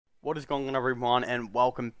What is going on, everyone, and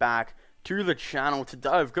welcome back to the channel. Today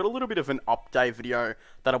I've got a little bit of an update video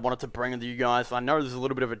that I wanted to bring to you guys. I know there's a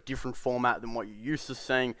little bit of a different format than what you're used to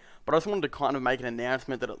seeing, but I just wanted to kind of make an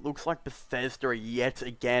announcement that it looks like Bethesda are yet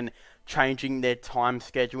again changing their time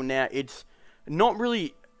schedule. Now, it's not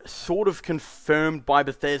really sort of confirmed by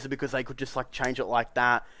Bethesda because they could just like change it like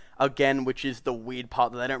that again, which is the weird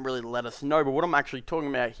part that they don't really let us know. But what I'm actually talking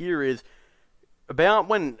about here is about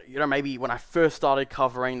when, maybe when I first started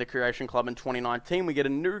covering the Creation Club in 2019, we get a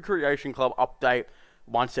new Creation Club update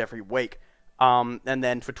once every week. And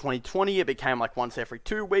then for 2020, it became like once every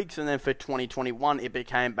 2 weeks. And then for 2021, it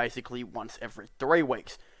became basically once every 3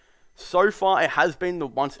 weeks. So far, it has been the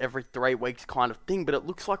once every 3 weeks kind of thing, but it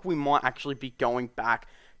looks like we might actually be going back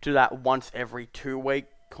to that once every 2 week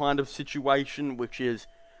kind of situation, which is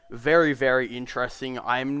very, very interesting.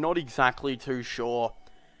 I am not exactly too sure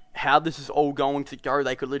how this is all going to go.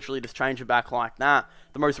 They could literally just change it back like that.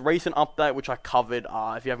 The most recent update, which I covered,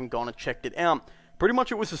 if you haven't gone and checked it out, pretty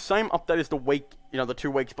much it was the same update as the week, the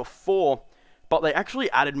 2 weeks before, but they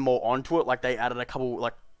actually added more onto it. Like, they added a couple,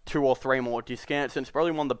 like 2 or 3 more discounts, and it's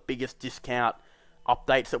probably one of the biggest discount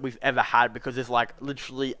updates that we've ever had, because there's like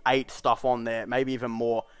literally 8 stuff on there, maybe even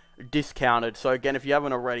more discounted. So again, if you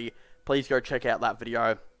haven't already, please go check out that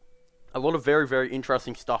video. A lot of very, very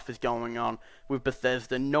interesting stuff is going on with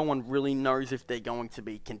Bethesda. No one really knows if they're going to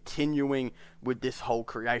be continuing with this whole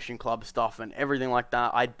Creation Club stuff and everything like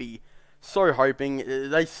that. I'd be so hoping.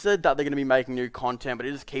 They said that they're going to be making new content, but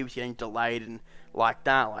it just keeps getting delayed and like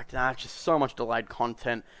that. Just so much delayed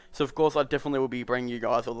content. So, of course, I definitely will be bringing you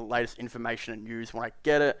guys all the latest information and news when I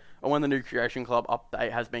get it, or when the new Creation Club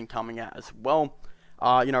update has been coming out as well.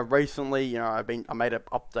 Recently, I made an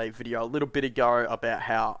update video a little bit ago about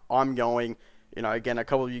how I'm going. Again, a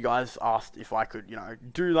couple of you guys asked if I could,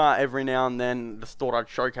 do that every now and then. Just thought I'd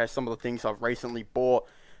showcase some of the things I've recently bought.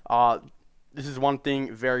 This is one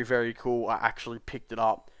thing, very, very cool. I actually picked it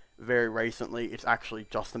up very recently. It's actually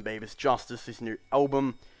Justin Bieber's Justice, his new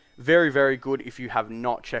album. Very, very good. If you have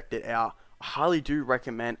not checked it out, I highly do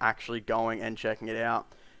recommend actually going and checking it out.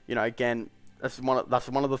 Again, that's one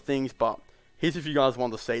of the things, but here's if you guys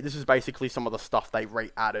want to see. This is basically some of the stuff they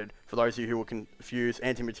re-added. For those of you who were confused,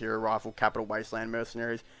 Anti-Material Rifle, Capital Wasteland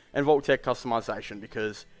Mercenaries, and Vault-Tec Customization,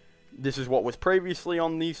 because this is what was previously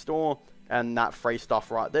on the store, and that free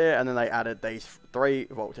stuff right there, and then they added these 3,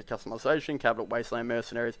 Vault-Tec Customization, Capital Wasteland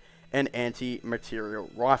Mercenaries, and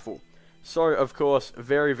Anti-Material Rifle. So, of course,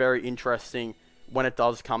 very, very interesting when it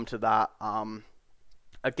does come to that.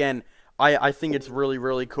 Again, I think it's really,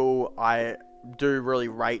 really cool. I do really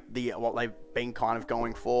rate what they've been kind of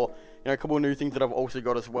going for. A couple of new things that I've also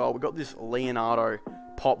got as well. We've got this Leonardo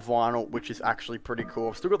pop vinyl, which is actually pretty cool.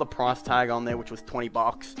 I've still got the price tag on there, which was 20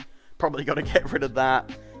 bucks. Probably got to get rid of that.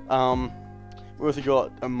 We also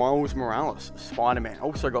got a Miles Morales Spider-Man.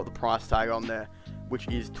 Also got the price tag on there, which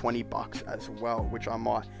is 20 bucks as well, which I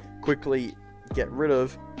might quickly get rid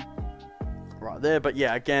of right there. But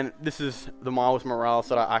yeah, again, this is the Miles Morales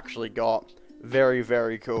that I actually got. Very,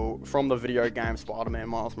 very cool. From the video game Spider-Man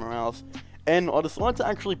Miles Morales. And I decided to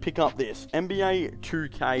actually pick up this NBA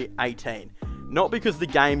 2K18. Not because the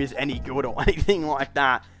game is any good or anything like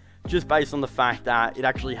that. Just based on the fact that it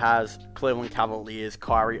actually has Cleveland Cavaliers,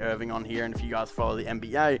 Kyrie Irving on here. And if you guys follow the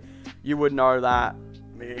NBA, you would know that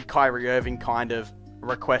Kyrie Irving kind of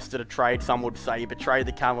requested a trade. Some would say he betrayed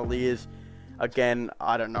the Cavaliers. Again,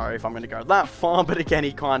 I don't know if I'm going to go that far, but again,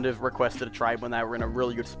 he kind of requested a trade when they were in a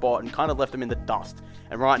really good spot and kind of left them in the dust.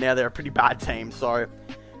 And right now, they're a pretty bad team. So,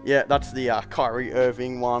 yeah, that's the Kyrie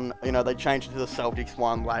Irving one. They changed it to the Celtics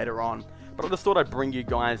one later on. But I just thought I'd bring you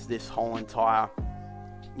guys this whole entire,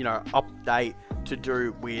 update to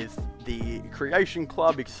do with the Creation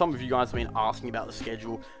Club, because some of you guys have been asking about the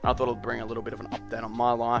schedule, and I thought I'd bring a little bit of an update on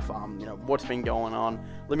my life, what's been going on.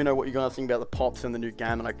 Let me know what you guys think about the pops and the new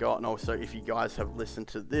game that I got, and also if you guys have listened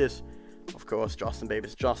to this, of course, Justin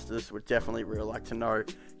Bieber's Justice. Would definitely really like to know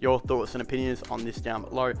your thoughts and opinions on this down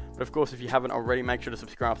below. But of course, if you haven't already, make sure to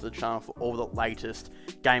subscribe to the channel for all the latest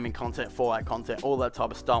gaming content, Fallout content, all that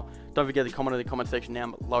type of stuff. Don't forget to comment in the comment section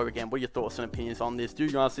down below again. What are your thoughts and opinions on this? Do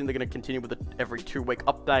you guys think they're going to continue with every 2 week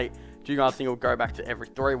update? Do you guys think it'll go back to every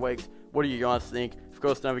 3 weeks? What do you guys think? Of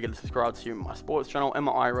course, don't forget to subscribe to my sports channel and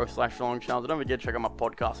my IRO/long channel. Don't forget to check out my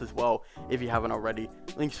podcast as well if you haven't already.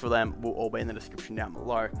 Links for them will all be in the description down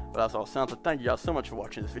below. But that's all sounds. So thank you guys so much for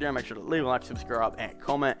watching this video. Make sure to leave a like, subscribe, and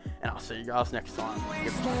comment. And I'll see you guys next time.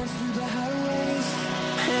 Goodbye.